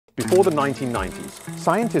Before the 1990s,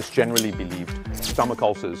 scientists generally believed stomach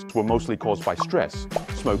ulcers were mostly caused by stress,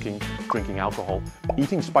 smoking, drinking alcohol,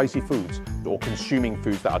 eating spicy foods, or consuming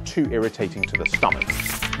foods that are too irritating to the stomach.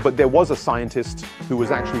 But there was a scientist who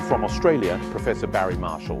was actually from Australia, Professor Barry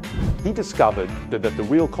Marshall. He discovered that the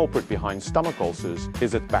real culprit behind stomach ulcers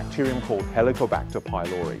is a bacterium called Helicobacter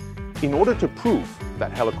pylori. In order to prove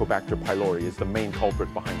that Helicobacter pylori is the main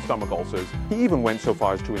culprit behind stomach ulcers, he even went so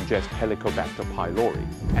far as to ingest Helicobacter pylori.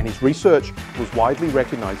 And his research was widely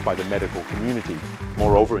recognized by the medical community.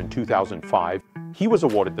 Moreover, in 2005, he was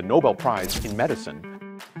awarded the Nobel Prize in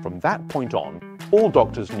Medicine. From that point on, all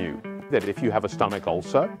doctors knew that if you have a stomach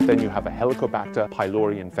ulcer, then you have a Helicobacter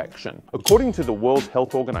pylori infection. According to the World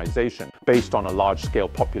Health Organization, based on a large-scale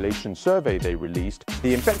population survey they released,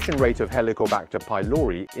 the infection rate of Helicobacter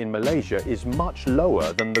pylori in Malaysia is much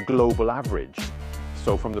lower than the global average.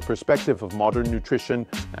 So from the perspective of modern nutrition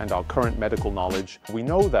and our current medical knowledge, we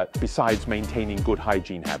know that besides maintaining good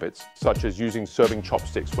hygiene habits, such as using serving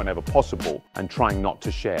chopsticks whenever possible and trying not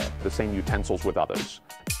to share the same utensils with others,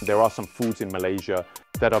 there are some foods in Malaysia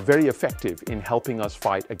that are very effective in helping us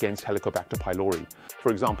fight against Helicobacter pylori.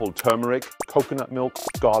 For example, turmeric, coconut milk,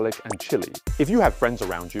 garlic, and chili. If you have friends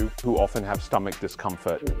around you who often have stomach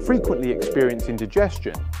discomfort, frequently experience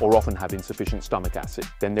indigestion, or often have insufficient stomach acid,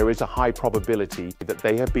 then there is a high probability that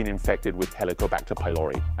they have been infected with Helicobacter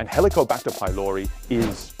pylori. And Helicobacter pylori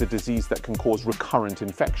is the disease that can cause recurrent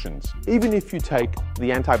infections. Even if you take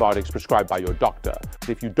the antibiotics prescribed by your doctor,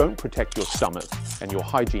 if you don't protect your stomach and your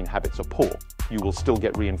hygiene habits are poor, you will still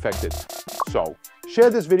get reinfected. So, share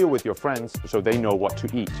this video with your friends so they know what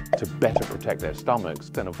to eat to better protect their stomachs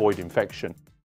and avoid infection.